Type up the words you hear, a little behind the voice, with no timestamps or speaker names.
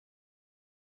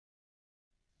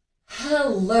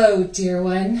Hello, dear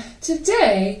one.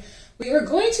 Today, we are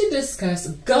going to discuss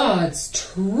God's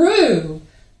true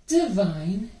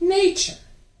divine nature.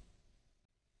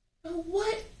 Now,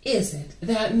 what is it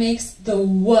that makes the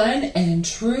one and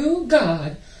true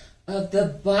God of the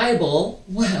Bible,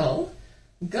 well,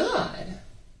 God?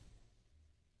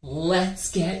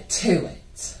 Let's get to it.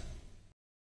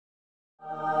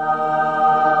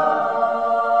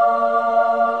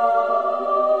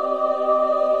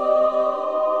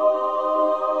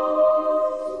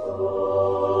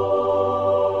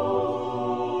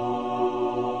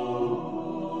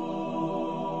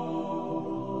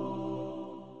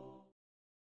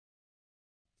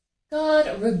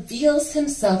 God reveals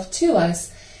himself to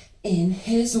us in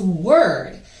his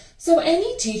word. So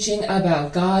any teaching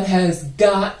about God has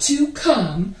got to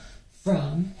come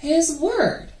from his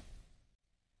word.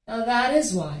 Now that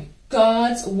is why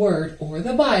God's word, or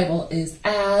the Bible, is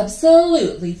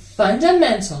absolutely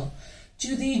fundamental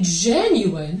to the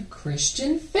genuine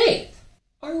Christian faith.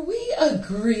 Are we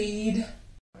agreed?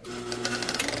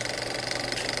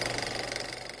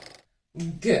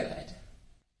 Good.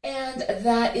 And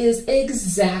that is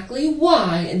exactly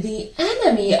why the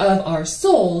enemy of our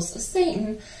souls,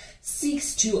 Satan,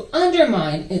 seeks to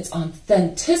undermine its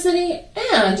authenticity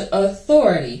and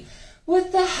authority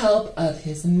with the help of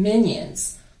his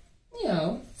minions.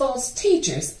 False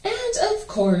teachers and, of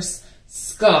course,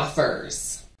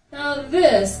 scoffers. Now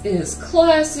this is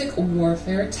classic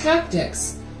warfare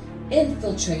tactics.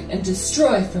 Infiltrate and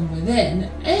destroy from within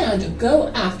and go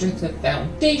after the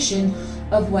foundation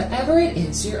of whatever it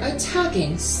is you're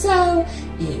attacking, so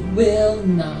it will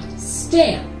not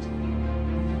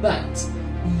stand. But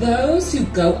those who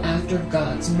go after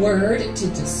God's word to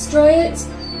destroy it,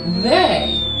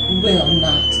 they will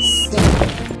not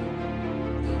stand.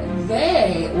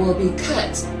 They will be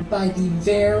cut by the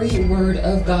very word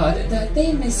of God that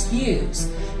they misuse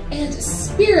and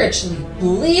spiritually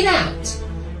bleed out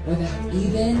without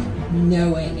even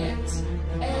knowing it.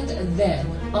 And then,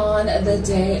 on the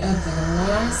day of their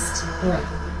last breath,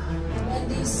 when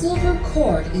the silver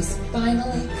cord is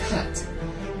finally cut,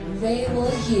 they will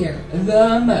hear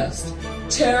the most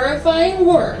terrifying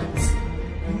words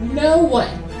no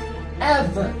one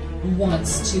ever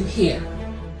wants to hear.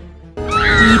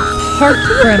 Depart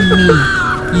from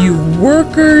me, you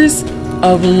workers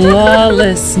of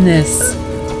lawlessness.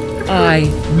 I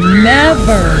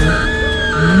never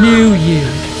knew you.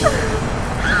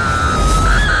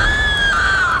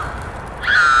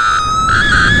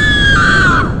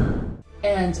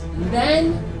 And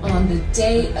then, on the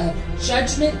day of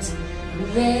judgment,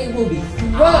 they will be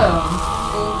thrown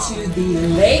into the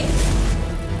lake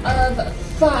of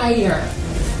fire.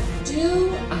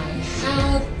 Do I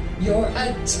have your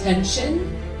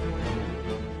attention?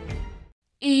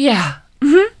 Yeah.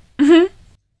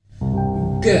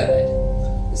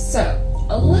 Good. So,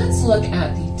 let's look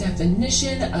at the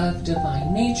definition of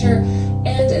divine nature,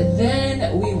 and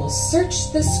then we will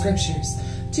search the scriptures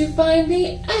to find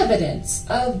the evidence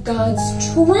of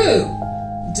God's true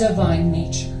divine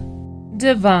nature.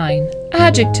 Divine,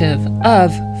 adjective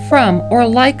of, from, or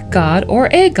like God or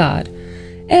a God.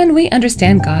 And we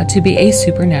understand God to be a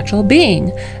supernatural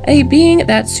being, a being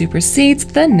that supersedes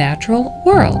the natural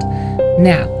world.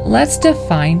 Now, let's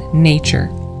define nature.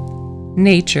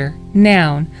 Nature,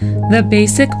 noun, the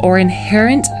basic or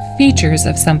inherent features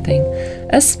of something,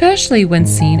 especially when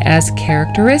seen as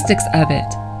characteristics of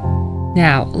it.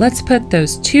 Now, let's put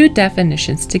those two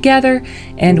definitions together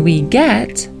and we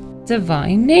get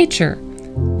divine nature,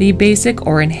 the basic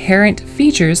or inherent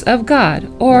features of God,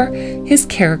 or his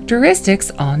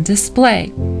characteristics on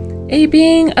display, a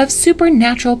being of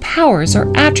supernatural powers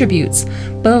or attributes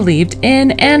believed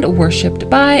in and worshipped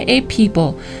by a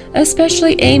people,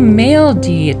 especially a male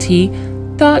deity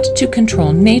thought to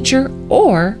control nature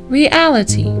or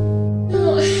reality.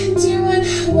 Now, dear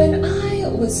one, when I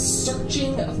was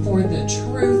searching for the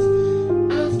truth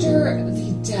after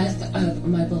the death of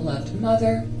my beloved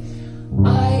mother,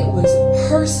 I was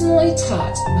personally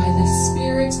taught by the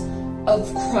Spirit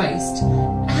of Christ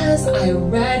as I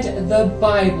read the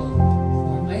Bible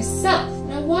for myself.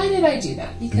 Now, why did I do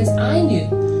that? Because I knew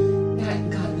that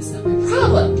God was not my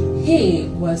problem. He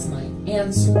was my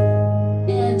answer.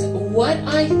 And what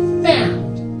I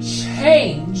found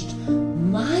changed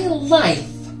my life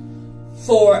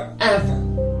forever.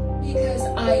 Because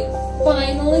I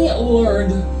finally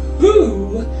learned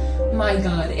who my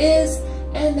God is,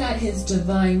 and that his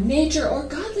divine nature or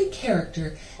godly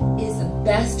character is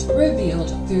best revealed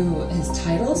through his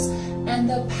titles and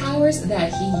the powers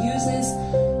that he uses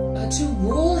to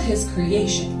rule his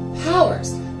creation,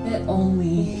 powers that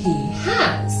only he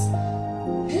has,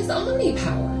 his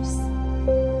omnipowers.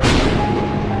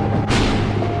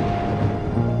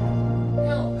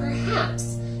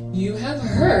 you have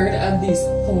heard of these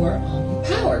 4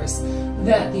 omni-powers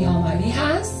that the Almighty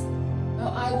has.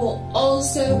 Now, I will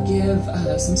also give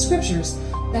some scriptures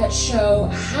that show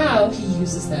how he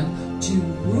uses them to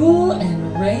rule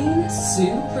and reign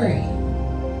supreme.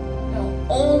 Now,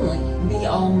 only the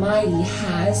Almighty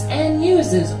has and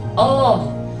uses all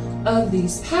of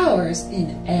these powers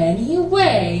in any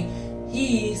way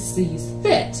he sees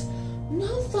fit.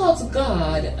 No false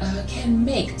god can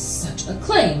make such a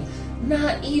claim,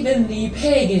 not even the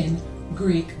pagan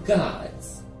Greek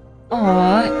gods.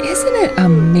 Aw, isn't it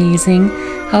amazing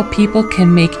how people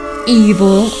can make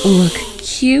evil look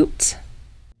cute?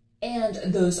 And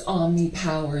those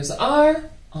omni-powers are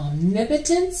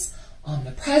omnipotence,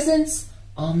 omnipresence,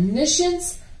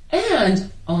 omniscience,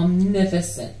 and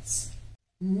omnificence.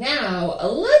 Now,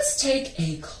 let's take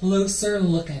a closer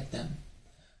look at them.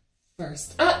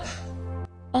 First up,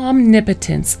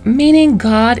 Omnipotence, meaning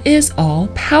God is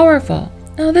all-powerful.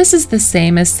 Now, this is the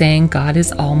same as saying God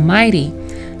is almighty.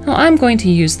 Now, I'm going to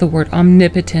use the word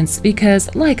omnipotence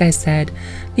because, like I said,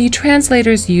 the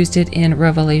translators used it in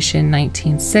Revelation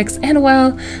 19:6, and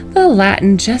well, the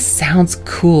Latin just sounds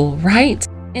cool, right?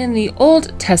 In the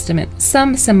Old Testament,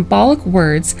 some symbolic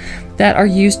words that are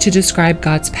used to describe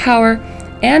God's power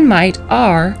and might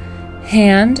are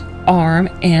hand, arm,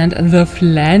 and the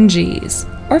phalanges,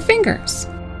 or fingers.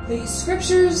 the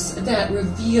scriptures that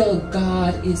reveal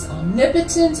God is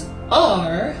omnipotent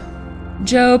are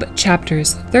Job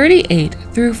chapters 38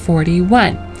 through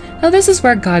 41. Now this is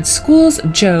where God schools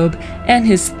Job and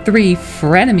his 3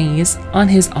 frenemies on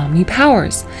his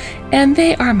omnipowers, and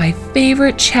they are my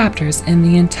favorite chapters in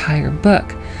the entire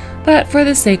book. But for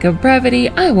the sake of brevity,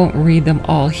 I won't read them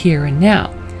all here and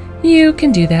now. You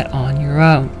can do that on your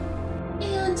own.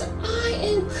 And I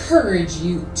encourage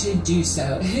you to do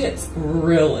so. It's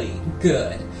really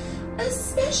good,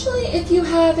 especially if you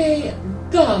have a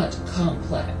God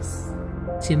complex.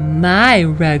 To my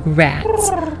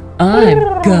rugrats, I'm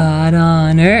God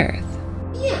on earth.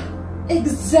 Yeah,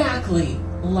 exactly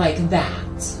like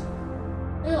that.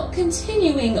 Now,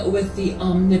 continuing with the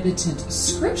omnipotent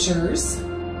scriptures,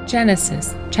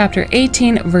 Genesis chapter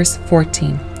 18 verse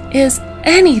 14. Is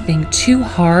anything too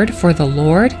hard for the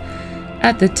Lord?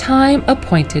 At the time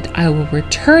appointed I will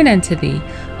return unto thee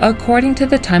according to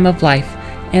the time of life,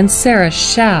 and Sarah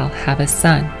shall have a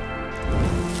son.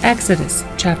 Exodus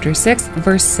chapter 6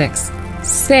 verse 6.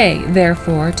 Say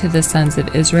therefore to the sons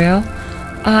of Israel,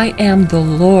 I am the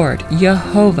Lord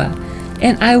Jehovah,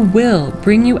 and I will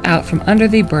bring you out from under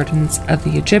the burdens of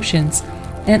the Egyptians,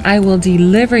 and I will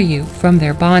deliver you from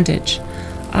their bondage.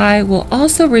 I will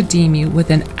also redeem you with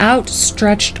an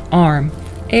outstretched arm,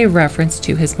 a reference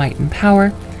to his might and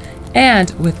power,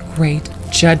 and with great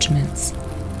judgments.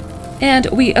 And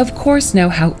we of course know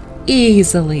how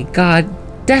easily God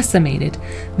decimated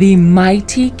the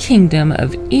mighty kingdom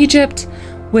of Egypt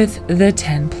with the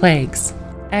 10 plagues.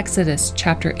 Exodus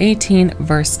chapter 18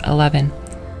 verse 11.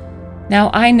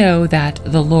 Now I know that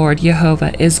the Lord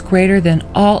Jehovah is greater than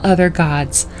all other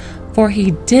gods, for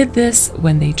he did this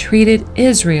when they treated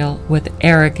Israel with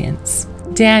arrogance.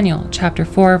 Daniel chapter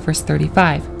 4 verse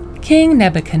 35. King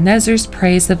Nebuchadnezzar's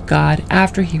praise of God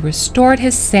after he restored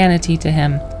his sanity to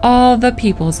him. All the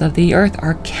peoples of the earth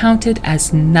are counted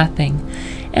as nothing,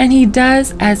 and he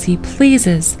does as he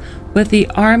pleases with the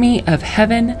army of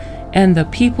heaven and the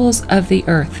peoples of the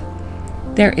earth.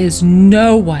 There is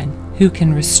no one who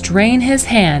can restrain his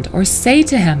hand or say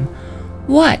to him,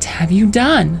 What have you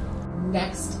done?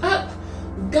 Next up,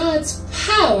 God's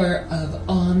power of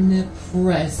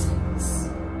omnipresence.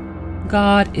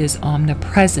 God is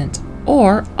omnipresent,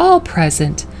 or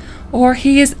all-present, or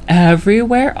he is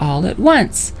everywhere all at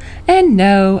once. And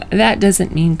no, that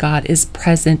doesn't mean God is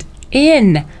present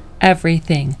in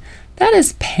everything. That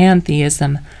is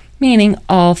pantheism, meaning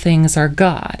all things are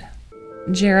God.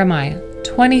 Jeremiah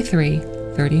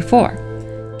 23:34.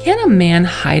 Can a man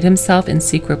hide himself in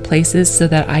secret places so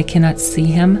that I cannot see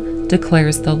him,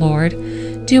 declares the Lord?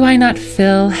 Do I not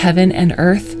fill heaven and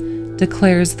earth,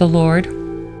 declares the Lord?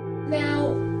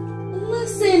 Now,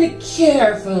 listen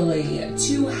carefully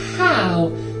to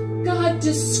how God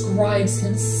describes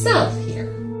himself here.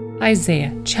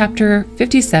 Isaiah chapter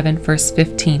 57 verse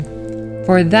 15.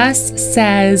 For thus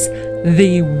says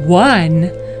the one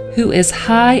who is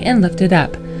high and lifted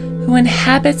up, who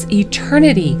inhabits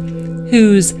eternity,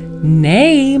 whose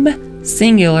name,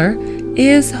 singular,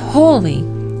 is holy.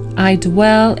 I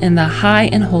dwell in the high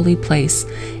and holy place,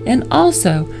 and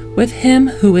also with him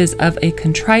who is of a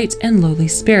contrite and lowly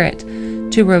spirit,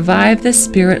 to revive the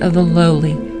spirit of the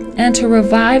lowly, and to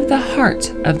revive the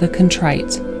heart of the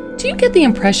contrite. Do you get the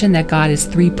impression that God is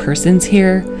 3 persons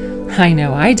here? I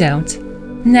know I don't.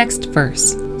 Next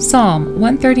verse, Psalm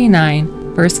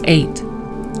 139, verse 8.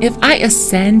 If I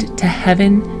ascend to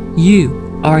heaven,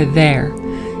 you are there.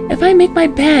 If I make my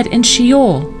bed in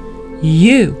Sheol,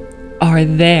 you are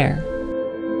there.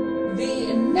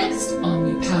 The next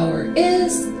omnipower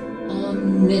is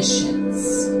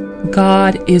omniscience.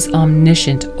 God is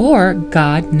omniscient, or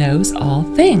God knows all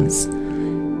things.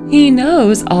 He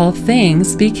knows all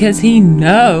things because he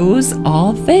knows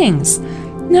all things.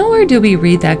 Nowhere do we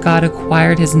read that God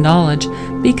acquired his knowledge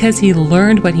because he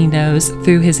learned what he knows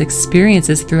through his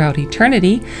experiences throughout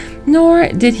eternity, nor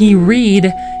did he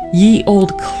read ye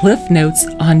old cliff notes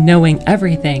on knowing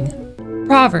everything.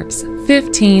 Proverbs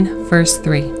 15, verse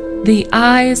 3. The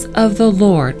eyes of the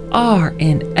Lord are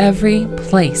in every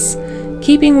place,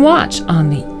 keeping watch on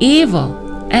the evil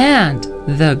and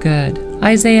the good.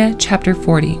 Isaiah chapter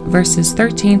 40, verses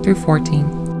 13 through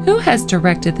 14. Who has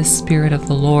directed the Spirit of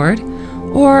the Lord,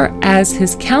 or as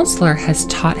his counselor has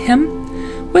taught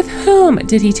him? With whom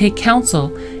did he take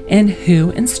counsel, and who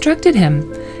instructed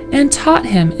him, and taught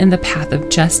him in the path of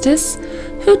justice?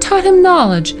 Who taught him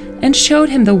knowledge, and showed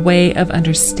him the way of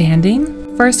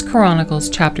understanding? 1 Chronicles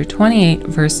chapter 28,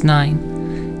 verse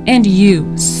 9. And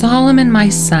you, Solomon my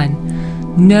son,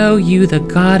 know you the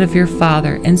God of your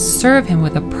father, and serve him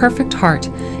with a perfect heart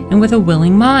and with a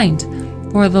willing mind.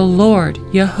 For the Lord,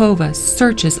 Jehovah,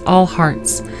 searches all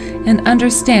hearts, and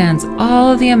understands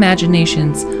all the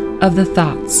imaginations of the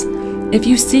thoughts. If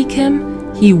you seek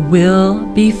him, he will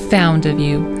be found of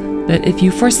you. But if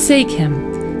you forsake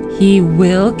him, he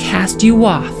will cast you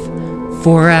off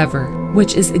forever.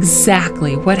 Which is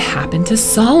exactly what happened to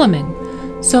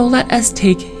Solomon. So let us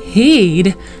take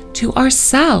heed to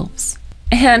ourselves.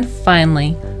 And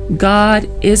finally, God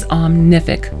is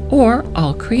omnific, or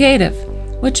all-creative,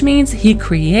 which means he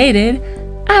created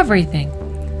everything.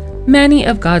 Many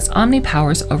of God's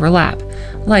omnipowers overlap,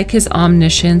 like his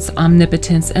omniscience,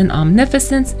 omnipotence, and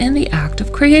omnificence in the act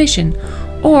of creation,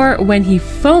 or when he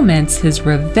foments his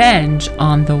revenge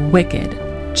on the wicked.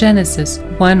 Genesis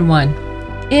 1:1.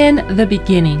 In the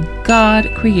beginning, God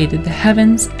created the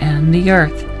heavens and the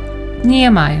earth.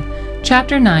 Nehemiah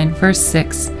chapter 9, verse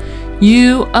 6.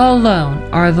 You alone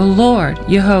are the Lord,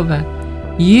 Jehovah.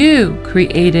 You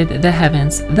created the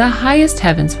heavens, the highest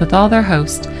heavens with all their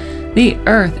host, the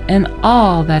earth and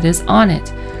all that is on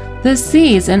it, the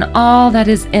seas and all that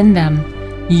is in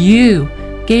them. You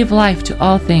gave life to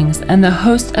all things, and the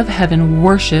host of heaven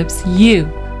worships you.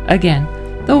 Again,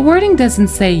 the wording doesn't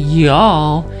say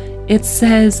y'all, it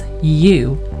says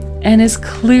you, and is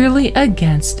clearly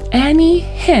against any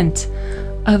hint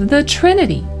of the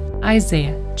Trinity.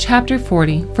 Isaiah chapter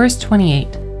 40, verse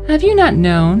 28. Have you not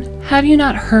known, have you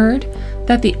not heard,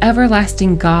 that the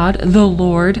everlasting God, the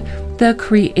Lord, the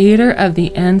creator of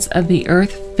the ends of the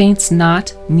earth, faints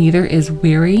not, neither is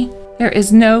weary? There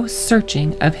is no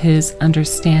searching of his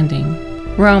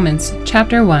understanding. Romans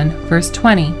chapter 1, verse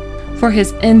 20. For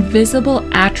his invisible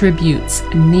attributes,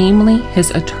 namely his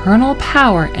eternal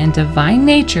power and divine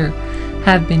nature,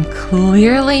 have been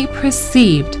clearly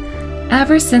perceived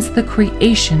ever since the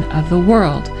creation of the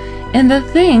world and the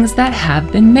things that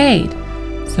have been made.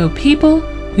 So people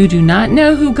who do not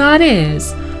know who God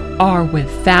is are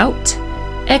without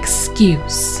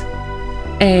excuse.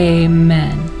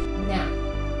 Amen. Now,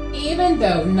 even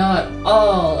though not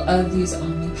all of these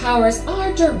omnipowers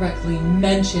are directly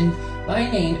mentioned by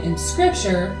name in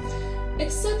Scripture,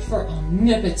 except for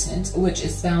omnipotent, which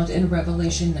is found in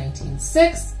Revelation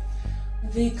 19:6,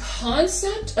 the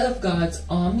concept of God's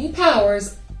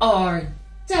omnipowers are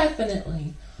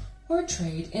definitely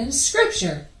portrayed in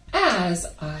Scripture, as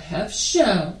I have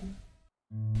shown.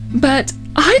 But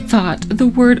I thought the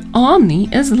word omni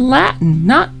is Latin,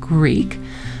 not Greek.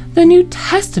 The New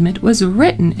Testament was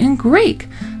written in Greek,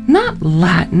 not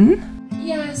Latin.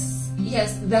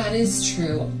 Yes, that is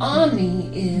true.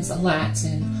 Omni is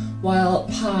Latin, while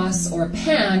pas or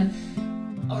pan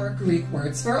are Greek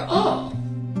words for all.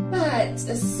 But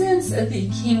since the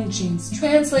King James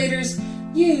translators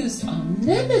used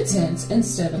omnipotent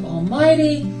instead of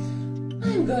almighty,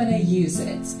 I'm going to use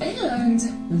it, and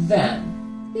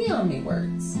them, the omni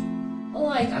words.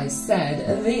 Like I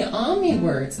said, the omni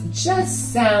words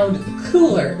just sound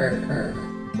cooler,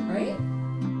 right?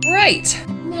 Right.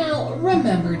 Now,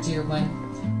 remember, dear one,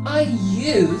 I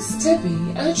used to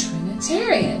be a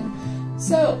Trinitarian.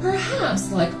 So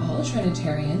perhaps, like all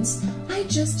Trinitarians, I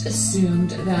just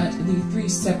assumed that the three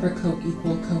separate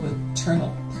co-equal,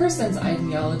 co-eternal persons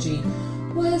ideology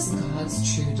was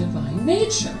God's true divine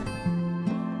nature.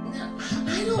 Now,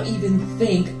 I don't even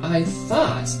think I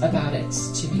thought about it,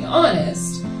 to be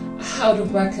honest, how to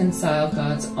reconcile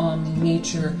God's omni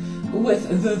nature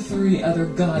with the three other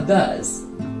God does.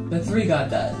 The three God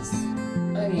does.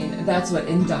 I mean, that's what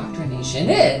indoctrination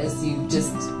is. You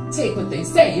just take what they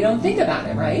say. You don't think about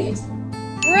it, right?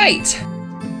 Right.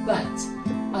 But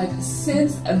I've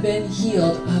since been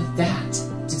healed of that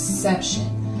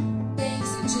deception,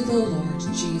 thanks to the Lord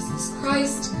Jesus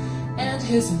Christ and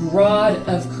his rod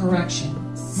of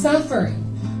correction, suffering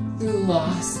through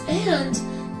loss and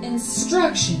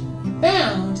instruction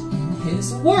found in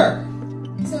his word.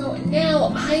 So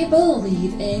now I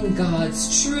believe in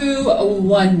God's true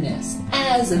oneness,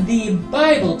 as the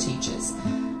Bible teaches,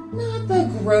 not the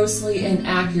grossly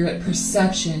inaccurate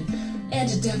perception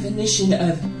and definition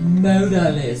of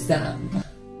modalism,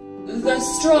 the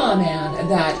straw man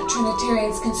that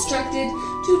Trinitarians constructed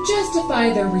to justify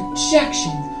their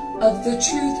rejection of the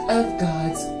truth of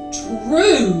God's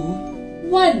true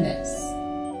oneness.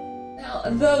 Now,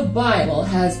 the Bible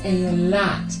has a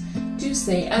lot to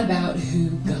say about who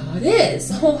God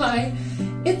is. Why,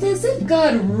 it's as if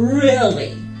God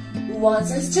really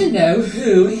wants us to know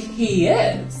who he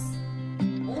is.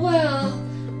 Well,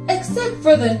 except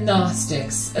for the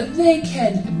Gnostics, they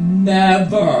can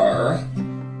never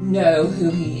know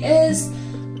who he is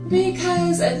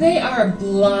because they are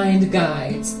blind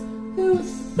guides who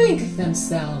think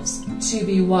themselves to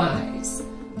be wise,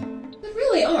 but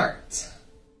really aren't.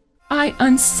 I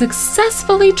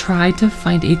unsuccessfully tried to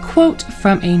find a quote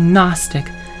from a Gnostic,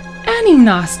 any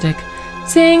Gnostic,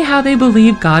 saying how they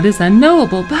believe God is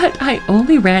unknowable, but I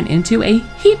only ran into a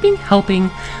heaping helping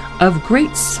of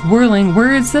great swirling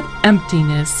words of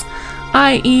emptiness,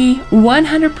 i.e.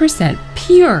 100%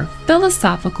 pure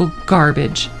philosophical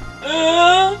garbage.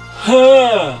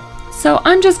 So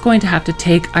I'm just going to have to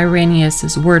take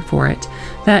Irenaeus' word for it,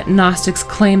 that Gnostics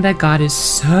claim that God is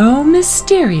so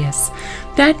mysterious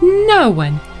that no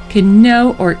one can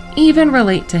know or even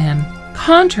relate to him,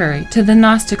 contrary to the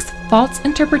Gnostics' false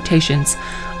interpretations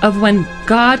of when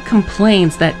God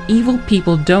complains that evil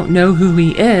people don't know who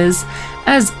he is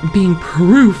as being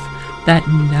proof that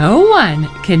no one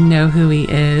can know who he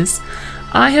is.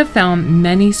 I have found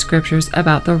many scriptures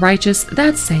about the righteous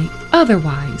that say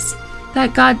otherwise,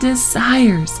 that God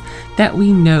desires that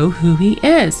we know who he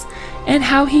is, and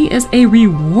how he is a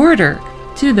rewarder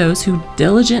to those who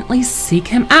diligently seek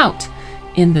him out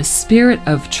in the spirit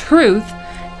of truth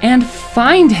and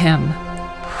find him.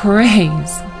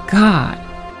 Praise God.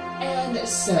 And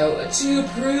so, to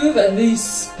prove these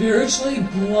spiritually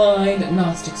blind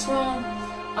Gnostics wrong,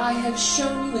 I have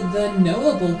shown you the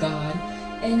knowable God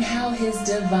and how his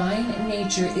divine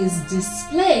nature is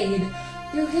displayed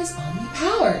through his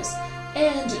omnipowers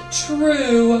and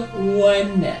true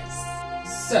oneness.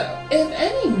 So, if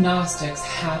any Gnostics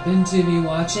happen to be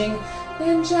watching,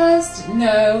 then just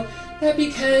know that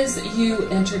because you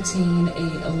entertain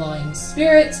a lying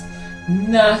spirit,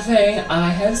 nothing I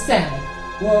have said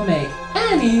will make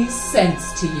any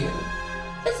sense to you.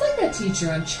 It's like that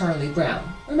teacher on Charlie Brown.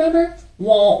 Remember?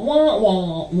 Wah, wah,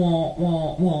 wah, wah,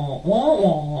 wah, wah, wah,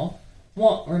 wah,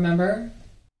 wah. Remember?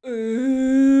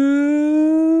 Ooh.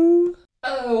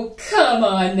 Oh, come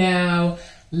on now.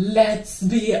 Let's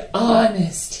be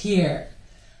honest here.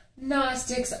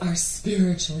 Gnostics are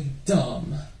spiritually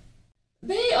dumb.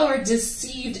 They are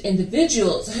deceived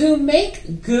individuals who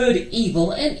make good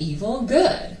evil and evil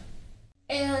good.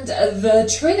 And the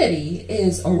Trinity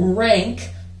is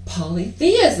rank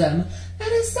polytheism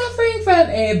that is suffering from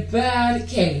a bad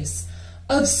case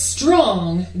of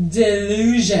strong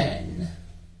delusion.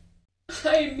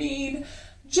 I mean,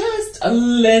 just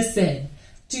listen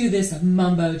to this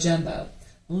mumbo-jumbo.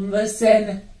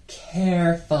 Listen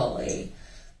carefully.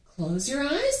 Close your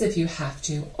eyes if you have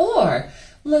to, or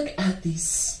look at the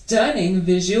stunning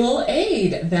visual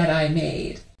aid that I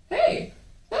made. Hey,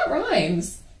 that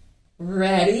rhymes.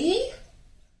 Ready?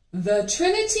 The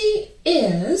Trinity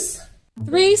is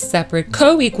 3 separate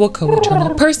co-equal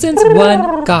co-eternal persons,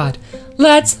 one God.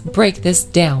 Let's break this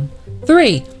down.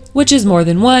 3, which is more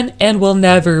than 1 and will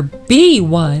never be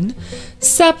 1.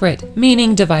 Separate,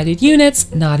 meaning divided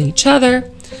units, not each other.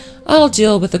 I'll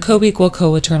deal with the co-equal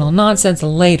co-eternal nonsense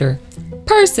later.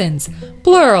 Persons,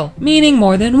 plural, meaning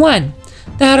more than 1,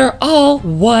 that are all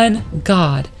one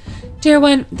God. Dear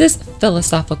one, this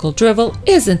philosophical drivel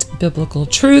isn't biblical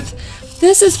truth.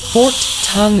 This is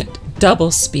forked-tongued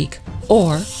doublespeak,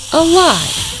 or a lie.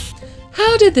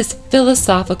 How did this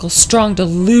philosophical strong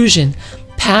delusion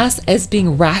pass as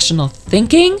being rational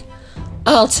thinking?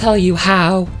 I'll tell you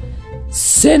how.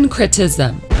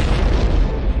 Syncretism.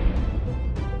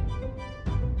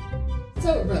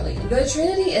 So really, the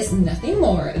Trinity is nothing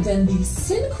more than the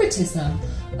syncretism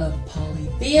of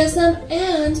polytheism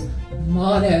and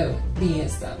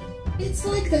monotheism. It's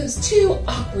like those two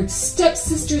awkward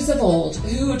stepsisters of old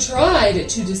who tried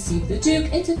to deceive the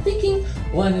Duke into thinking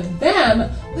one of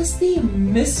them was the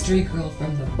mystery girl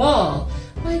from the ball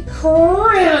by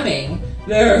cramming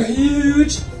their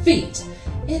huge feet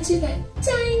into that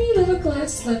tiny little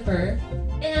glass slipper.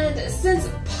 And since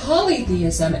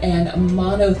polytheism and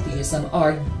monotheism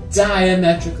are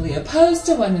diametrically opposed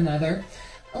to one another,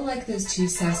 like those two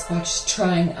Sasquatch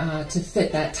trying to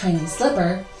fit that tiny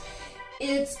slipper,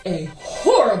 it's a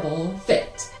horrible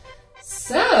fit.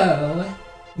 So,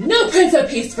 no Prince of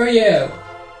Peace for you!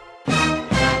 Well,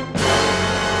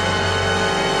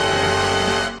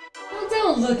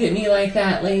 don't look at me like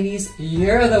that, ladies.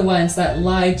 You're the ones that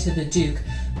lied to the Duke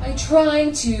by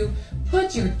trying to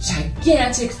put your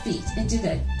gigantic feet into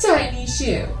that tiny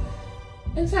shoe.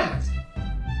 In fact,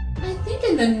 I think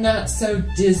in the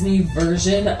not-so-Disney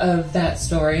version of that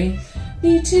story,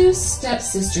 the two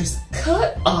stepsisters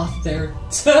cut off their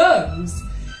toes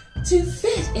to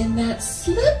fit in that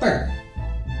slipper.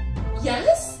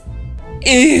 Yes?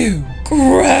 Ew,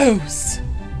 gross!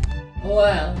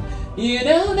 Well, you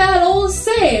know that old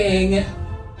saying,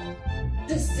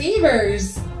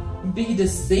 deceivers be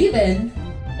deceiving.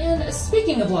 And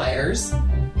speaking of liars,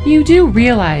 you do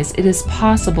realize it is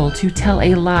possible to tell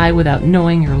a lie without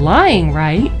knowing you're lying,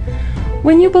 right?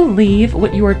 When you believe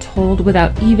what you are told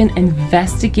without even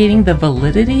investigating the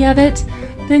validity of it,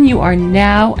 then you are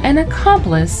now an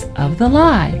accomplice of the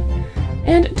lie.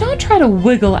 And don't try to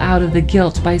wiggle out of the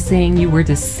guilt by saying you were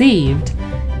deceived.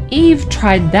 Eve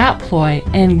tried that ploy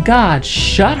and God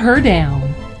shut her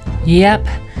down. Yep,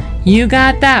 you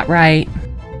got that right.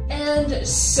 And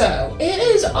so, it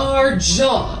is our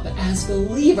job as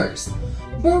believers,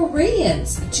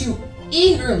 Bereans, to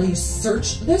eagerly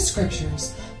search the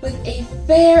scriptures with a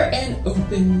fair and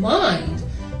open mind,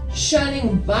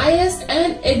 shunning bias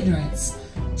and ignorance,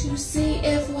 to see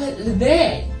if what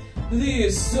they,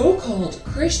 the so-called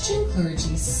Christian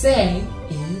clergy, say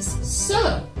is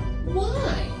so.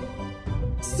 Why?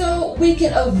 So we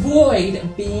can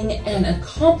avoid being an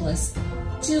accomplice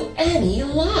to any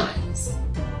lies.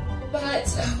 But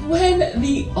when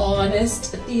the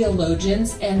honest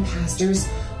theologians and pastors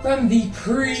from the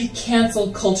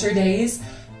pre-cancel culture days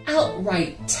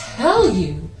outright tell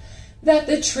you that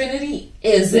the Trinity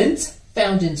isn't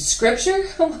found in Scripture,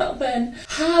 well then,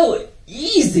 how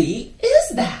easy is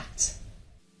that?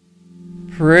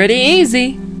 Pretty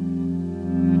easy.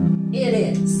 It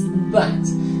is, but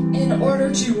in order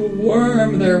to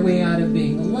worm their way out of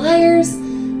being liars,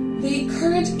 the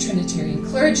current Trinitarian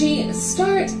clergy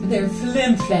start their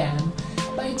flim-flam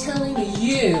by telling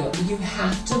you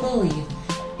have to believe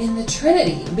in the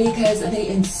Trinity because they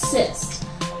insist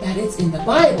that it's in the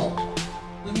Bible,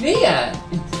 via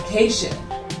implication.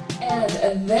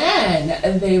 And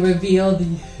then they reveal the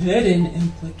hidden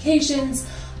implications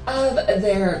of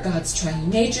their God's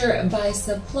triune nature by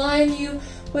supplying you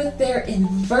with their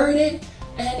inverted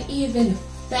and even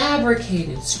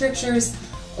fabricated scriptures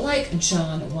like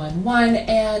John 1:1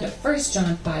 and 1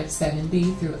 John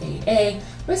 5:7b through 8a,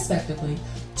 respectively,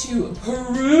 to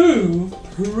prove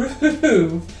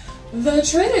the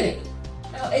Trinity.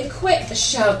 Now, a quick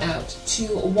shout out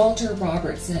to Walter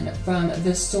Robertson from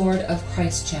the Sword of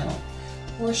Christ channel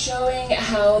for showing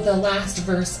how the last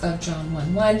verse of John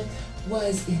 1:1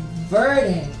 was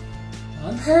inverted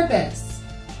on purpose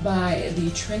by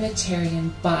the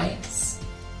Trinitarian bias.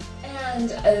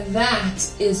 And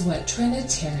that is what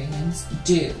Trinitarians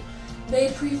do. They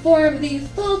perform the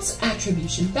false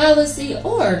attribution fallacy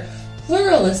or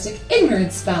pluralistic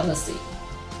ignorance fallacy.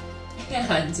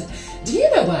 And do you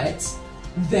know what?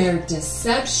 Their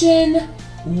deception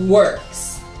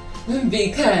works.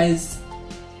 Because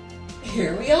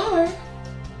here we are.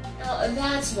 Now,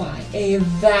 that's why a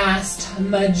vast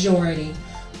majority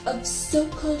of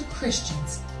so-called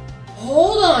Christians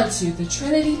hold on to the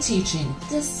Trinity teaching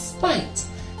despite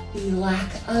the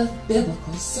lack of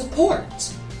biblical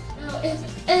support. Now,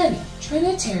 if any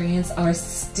Trinitarians are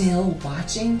still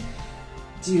watching,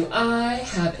 do I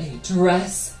have a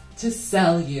dress to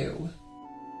sell you?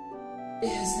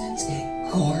 Isn't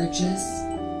it gorgeous?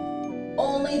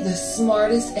 Only the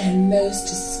smartest and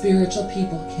most spiritual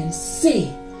people can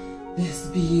see this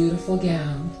beautiful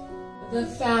gown. The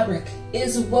fabric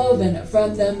is woven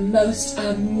from the most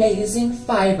amazing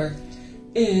fiber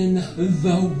in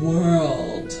the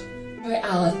world.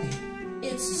 Reality.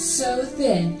 It's so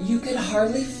thin you could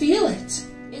hardly feel it.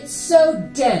 It's so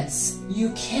dense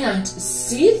you can't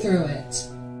see through it.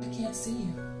 I can't see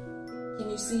you. Can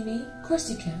you see me? Of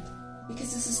course you can't,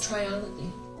 because this is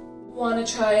triality. Want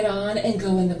to try it on and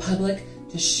go in the public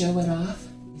to show it off?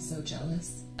 You're so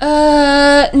jealous.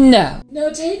 No.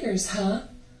 No takers, huh?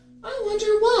 I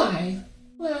wonder why.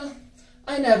 Well,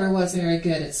 I never was very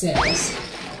good at sales.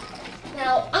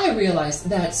 Now, I realize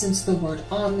that since the word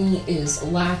omni is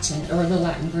Latin, or the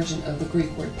Latin version of the Greek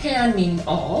word pan, meaning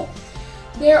all,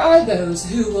 there are those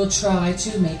who will try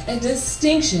to make a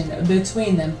distinction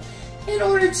between them in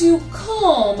order to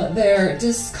calm their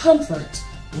discomfort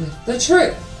with the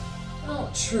truth. Oh,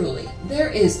 truly, there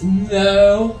is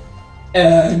no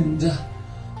end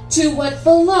to what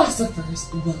philosophers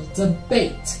will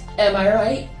debate. Am I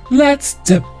right? Let's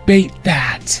debate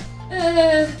that.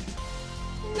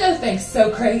 No thanks,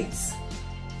 Socrates.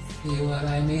 See what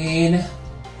I mean?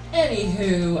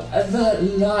 Anywho, the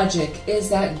logic is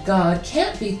that God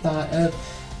can't be thought of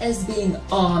as being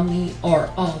omni or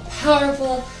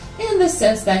all-powerful in the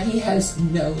sense that he has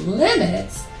no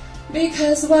limits,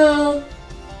 because, well,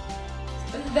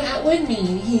 that would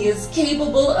mean he is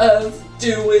capable of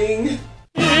doing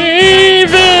evil!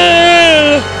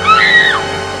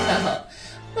 No,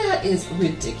 that is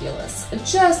ridiculous.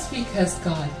 Just because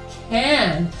God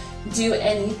can do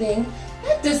anything,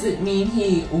 that doesn't mean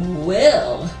he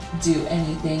will do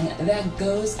anything that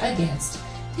goes against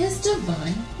his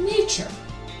divine nature.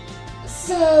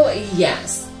 So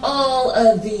yes, all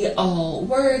of the all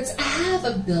words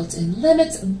have built-in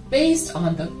limits based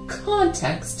on the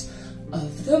context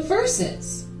of the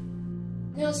verses.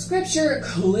 Now, Scripture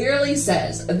clearly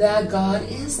says that God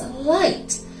is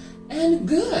light and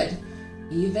good,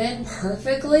 even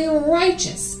perfectly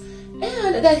righteous,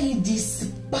 and that he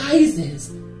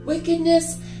despises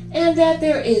wickedness, and that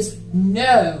there is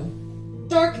no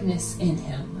darkness in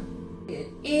him. It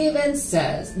even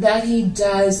says that he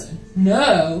does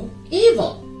no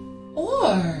evil.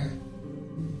 Or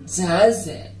does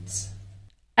it?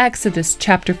 Exodus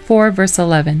chapter 4, verse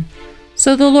 11.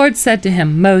 So the Lord said to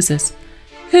him, Moses,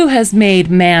 who has made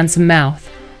man's mouth?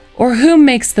 Or who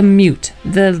makes the mute,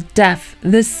 the deaf,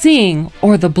 the seeing,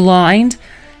 or the blind?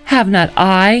 Have not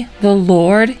I, the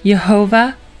Lord,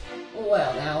 Jehovah?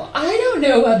 Well, now, I don't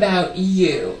know about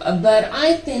you, but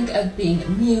I think of being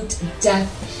mute,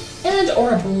 deaf, and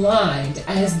or blind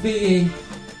as being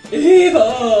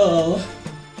evil.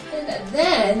 And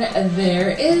then there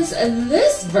is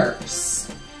this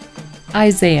verse.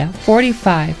 Isaiah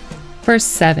 45, verse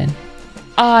 7.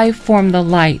 I form the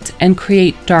light and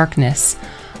create darkness.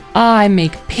 I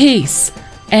make peace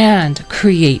and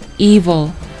create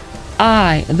evil.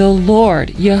 I, the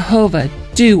Lord, Jehovah,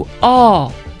 do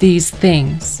all these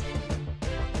things.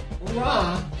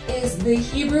 Ra is the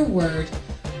Hebrew word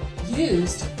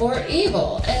used for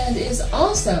evil and is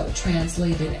also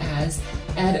translated as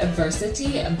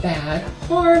adversity, bad,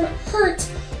 harm, hurt,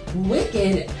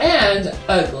 wicked, and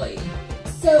ugly.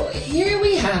 So here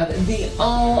we have the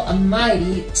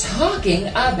Almighty talking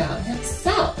about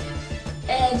himself.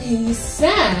 And he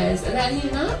says that he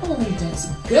not only does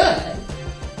good,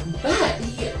 but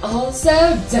he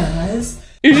also does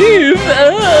evil.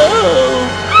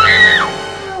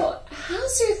 Now,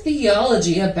 how's your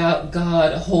theology about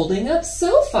God holding up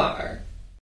so far?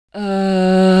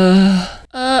 No,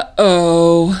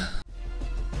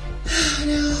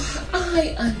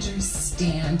 I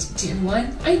understand, dear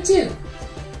one, I do.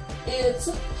 It's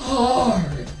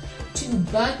hard to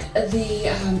buck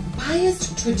the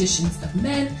biased traditions of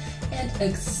men and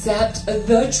accept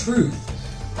the truth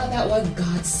about what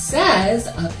God says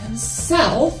of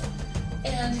himself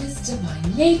and his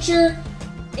divine nature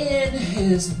in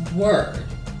his word.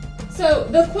 So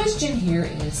the question here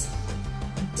is,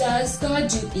 does God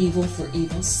do evil for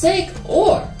evil's sake,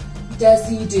 or does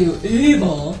he do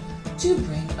evil to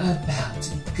bring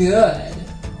about good?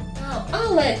 Now,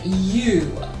 I'll let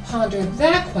you ponder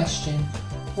that question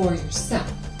for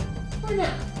yourself for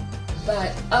now.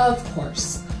 But of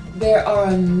course, there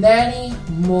are many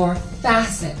more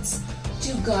facets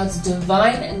to God's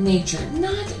divine nature,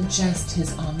 not just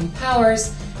his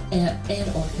omnipowers and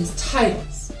or his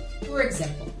titles. For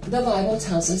example, the Bible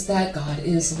tells us that God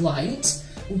is light,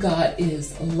 God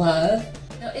is love.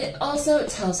 Now, it also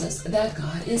tells us that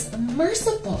God is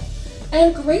merciful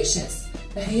and gracious,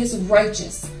 that he is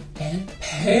righteous and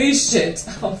patient.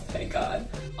 Oh my God.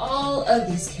 All of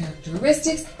these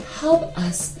characteristics help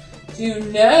us to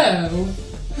know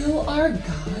who our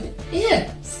God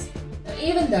is. Now,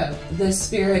 even though the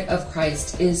Spirit of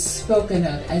Christ is spoken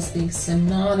of as being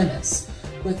synonymous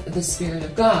with the Spirit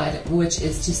of God, which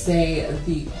is to say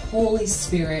the Holy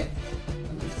Spirit,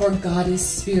 for God is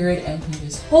Spirit and he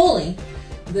is holy,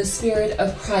 the Spirit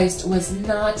of Christ was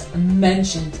not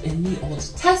mentioned in the Old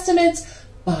Testament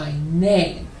by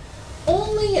name.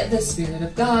 Only the Spirit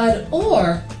of God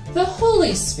or the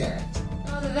Holy Spirit.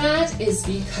 Now that is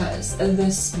because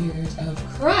the Spirit of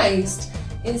Christ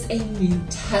is a New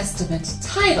Testament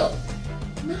title,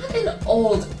 not an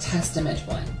Old Testament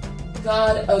one.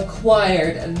 God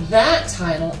acquired that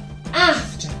title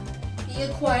after he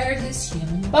acquired his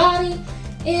human body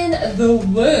in the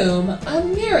womb of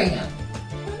Miriam.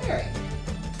 Mary.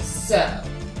 So,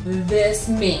 this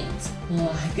means,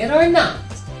 like it or not,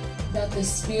 that the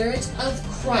Spirit of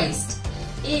Christ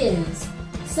is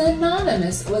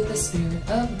synonymous with the Spirit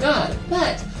of God,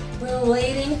 but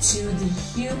relating to the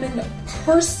human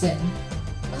person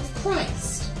of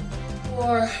Christ.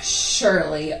 For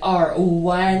surely our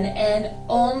one and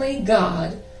only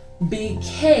God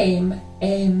became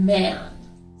a man.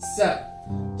 So,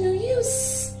 do you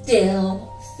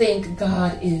still think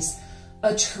God is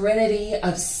a trinity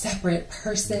of separate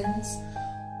persons?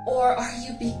 Or are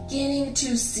you beginning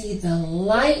to see the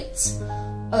light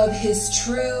of his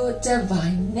true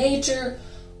divine nature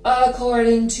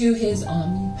according to his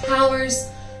omnipowers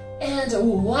and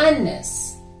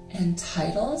oneness and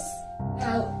titles?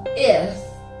 Now, if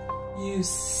you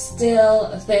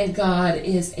still think God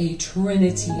is a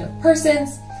trinity of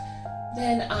persons,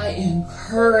 then I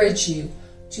encourage you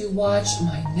to watch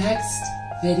my next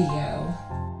video,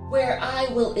 where I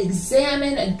will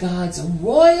examine God's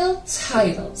royal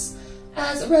titles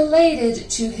as related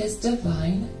to his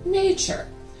divine nature,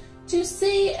 to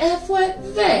see if what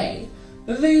they,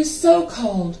 the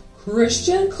so-called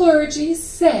Christian clergy,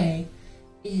 say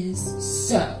is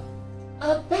so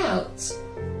about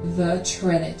the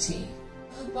Trinity.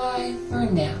 Bye for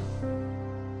now.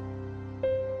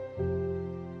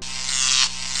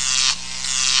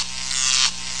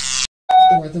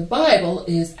 Or the Bible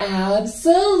is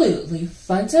absolutely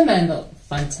fundamental.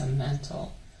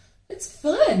 It's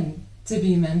fun to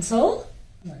be mental.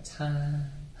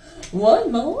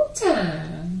 One more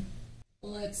time.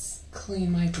 Let's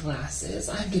clean my glasses.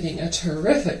 I'm getting a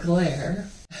terrific glare.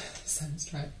 The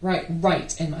sun's right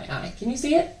in my eye. Can you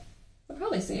see it? You'll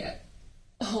probably see it.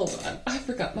 Hold on, I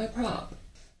forgot my prop.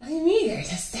 I'm eager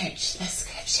to search the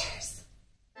scriptures.